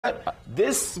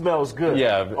This smells good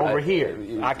over here.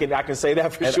 I can say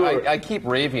that for sure. I keep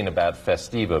raving about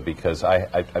Festiva because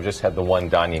I've just had the one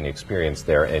dining experience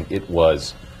there, and it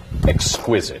was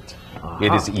exquisite.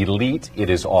 It is elite.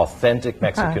 It is authentic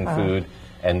Mexican food,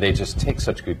 and they just take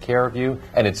such good care of you.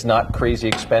 And it's not crazy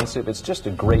expensive. It's just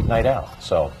a great night out.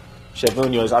 So. Chef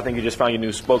Munoz, I think you just found your new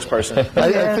spokesperson.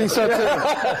 I think so too.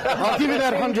 I'll give you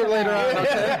that 100 later on.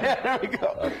 Okay? There we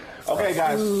go. Okay,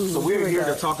 guys. So we're here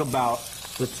to talk about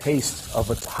the taste of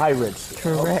a tyrant.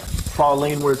 Correct.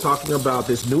 Pauline, we're talking about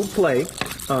this new play.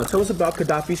 Tell us about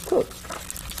Qaddafi's Cook.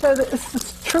 So it's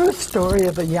the true story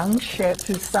of a young chef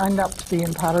who signed up to be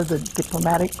in part of the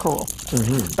diplomatic corps,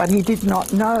 but he did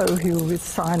not know who he was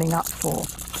signing up for.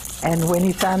 And when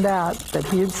he found out that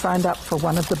he had signed up for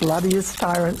one of the bloodiest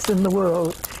tyrants in the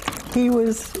world, he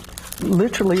was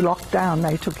literally locked down.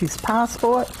 They took his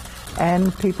passport,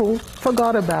 and people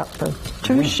forgot about the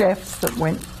two chefs that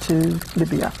went to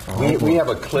Libya. We have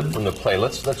a clip from the play.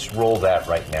 Let's roll that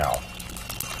right now.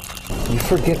 You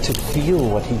forget to feel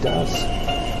what he does.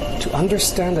 To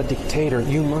understand a dictator,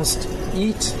 you must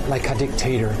eat like a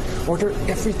dictator. Order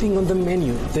everything on the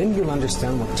menu. Then you'll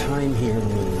understand what time here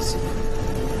means.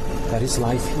 That is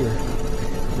life here.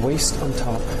 Waste on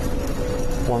top,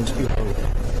 want below.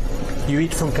 You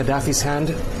eat from Qaddafi's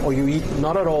hand, or you eat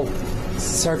not at all.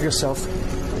 Serve yourself,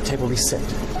 the table is set.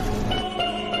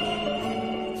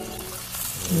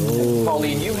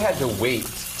 Pauline, you had to wait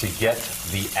to get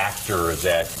the actor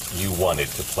that you wanted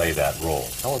to play that role.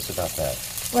 Tell us about that.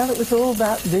 Well, it was all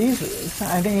about visas.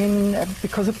 I mean,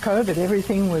 because of COVID,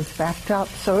 everything was backed up.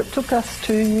 So it took us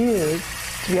 2 years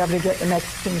to be able to get the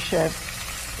Mexican chef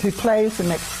who plays the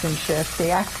Mexican chef, the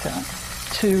actor,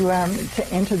 to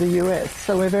enter the US.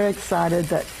 So we're very excited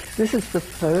that this is the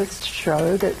first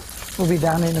show that will be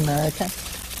done in America.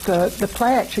 The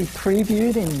play actually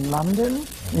previewed in London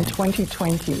in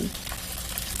 2020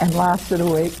 and lasted a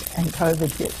week, and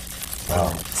COVID hit.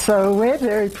 Wow. So we're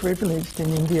very privileged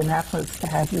in Indianapolis to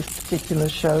have this particular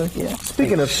show here.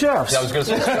 Speaking of chefs. Yeah, I was going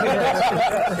to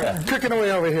say. Cooking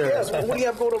away over here. Yes, what do you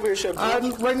have going over here, Chef?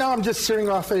 Right now I'm just searing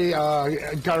off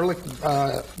a garlic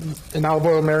and olive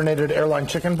oil marinated airline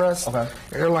chicken breast. Okay.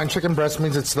 Airline chicken breast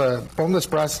means it's the boneless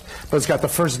breast, but it's got the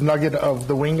first nugget of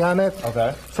the wing on it.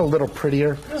 Okay. It's a little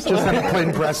prettier. Just than a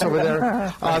plain breast over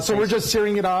there. So we're just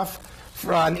searing it off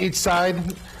on each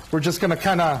side. We're just going to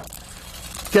kind of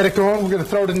get it going. We're going to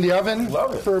throw it in the oven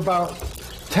for about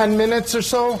 10 minutes or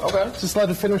so. Okay. Just let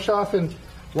it finish off, and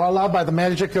voila, by the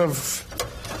magic of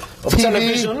TV,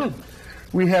 television,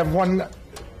 we have one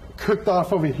cooked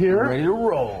off over here. Ready to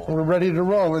roll. We're ready to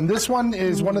roll. And this one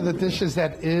is one of the dishes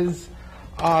that is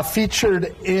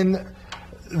featured in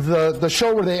the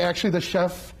show where they actually, the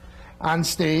chef on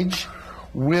stage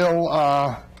will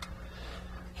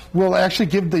actually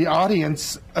give the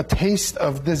audience a taste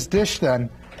of this dish then.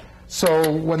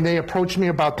 So when they approached me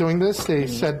about doing this, they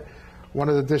said one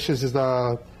of the dishes is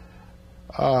a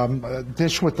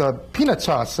dish with a peanut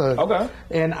sauce. Okay.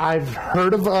 And I've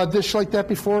heard of a dish like that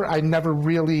before. I never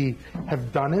really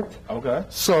have done it. Okay.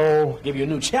 So give you a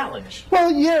new challenge. Well,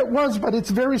 yeah, it was, but it's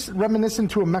very reminiscent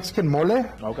to a Mexican mole.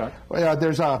 Okay.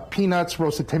 There's peanuts,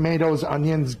 roasted tomatoes,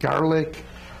 onions, garlic.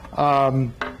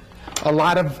 A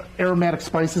lot of aromatic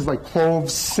spices like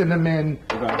cloves, cinnamon,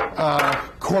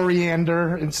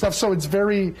 coriander, and stuff. So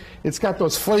it's got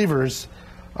those flavors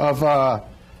of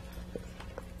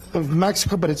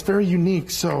Mexico, but it's very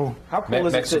unique. So how cool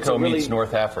is Mexico meets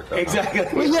North Africa.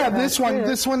 Exactly. Well, yeah, this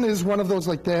one is one of those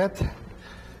like that.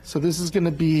 So this is going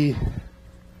to be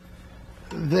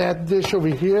that dish over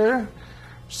here.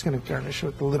 Just going to garnish it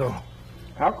with a little.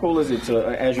 How cool is it to,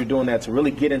 as you're doing that, to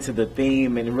really get into the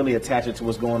theme and really attach it to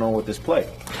what's going on with this play?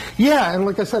 Yeah, and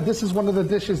like I said, this is one of the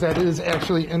dishes that is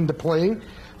actually in the play,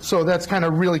 so that's kind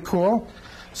of really cool.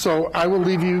 So I will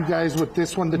leave you guys with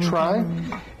this one to try.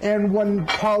 And when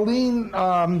Pauline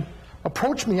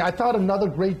approached me, I thought another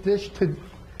great dish to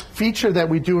feature that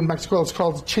we do in Mexico is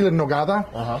called chile en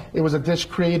nogada. It was a dish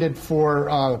created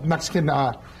for Mexican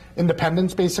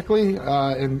independence, basically, in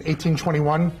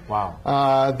 1821.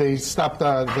 Wow. They stopped,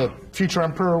 the future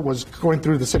emperor was going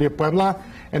through the city of Puebla,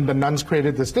 and the nuns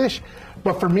created this dish.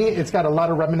 But for me, it's got a lot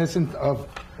of reminiscence of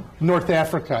North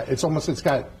Africa. It's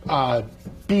got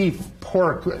beef,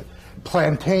 pork,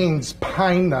 plantains,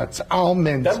 pine nuts,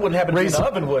 almonds. That wouldn't happen in the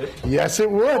oven, would it? Yes, it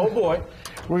would. Oh, boy.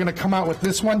 We're going to come out with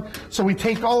this one. So we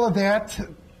take all of that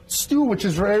stew, which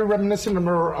is very reminiscent of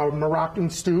a Moroccan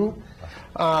stew,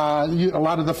 a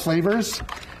lot of the flavors,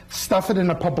 stuff it in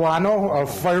a poblano, a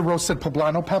fire-roasted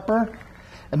poblano pepper,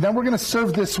 and then we're going to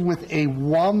serve this with a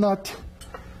walnut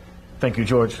Thank you,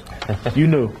 George. You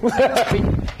knew. And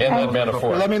that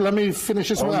metaphor. Let me finish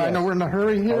this one. yeah. I know we're in a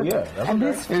hurry here. Oh, yeah. And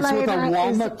this It's with a flavor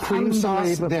walnut is cream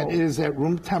sauce that unbelievable. is at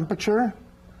room temperature.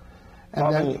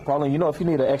 And Pauline, you know, if you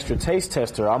need an extra taste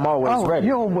tester, I'm always Oh, ready.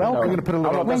 you're welcome. I'm gonna put a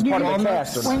little- I don't know if that's part of the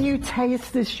cast or not. When you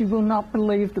taste this, you will not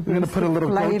believe the We're going to put a little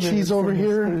goat flavors cheese over in this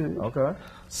here. food. Okay.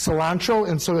 Cilantro,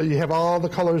 and so that you have all the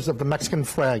colors of the Mexican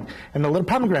flag, and the little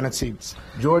pomegranate seeds.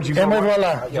 George, you go And right.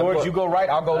 voila. George, you go right,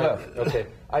 I'll go left. Okay.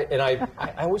 I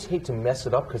always hate to mess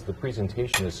it up because the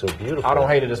presentation is so beautiful. I don't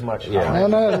hate it as much. Yeah.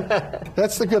 And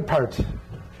that's the good part.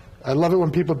 I love it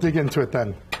when people dig into it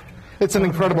then. It's an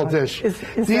incredible dish. Is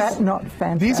that not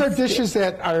fantastic? These are dishes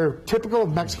that are typical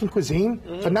of Mexican cuisine,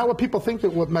 but not what people think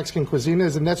that what Mexican cuisine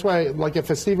is, and that's why, like at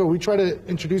Festivo, we try to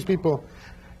introduce people.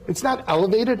 It's not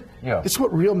elevated. Yeah. It's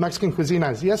what real Mexican cuisine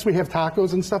is. Yes, we have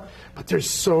tacos and stuff, but there's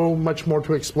so much more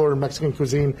to explore in Mexican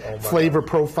cuisine, flavor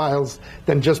profiles,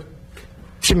 than just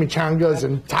chimichangas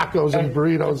and tacos and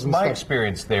burritos and My stuff.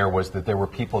 experience there was that there were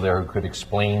people there who could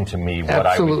explain to me what I was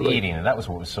Absolutely. eating, and that was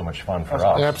what was so much fun for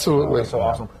us. Absolutely. So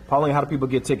awesome. Pauline, how do people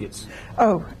get tickets?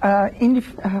 Oh, in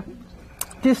the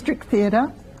District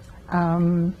Theatre,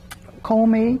 call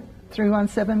me,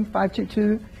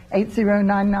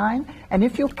 317-522-8099. And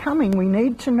if you're coming, we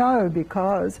need to know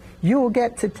because you'll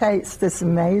get to taste this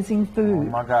amazing Oh food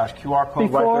my gosh, QR code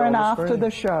right before there and on the after screen. the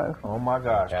show. Oh my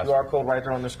gosh, Yes. QR code right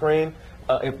there on the screen.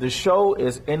 If the show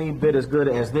is any bit as good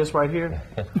as this right here,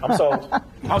 I'm sold.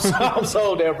 I'm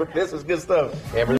sold, Amber. This is good stuff. Amber,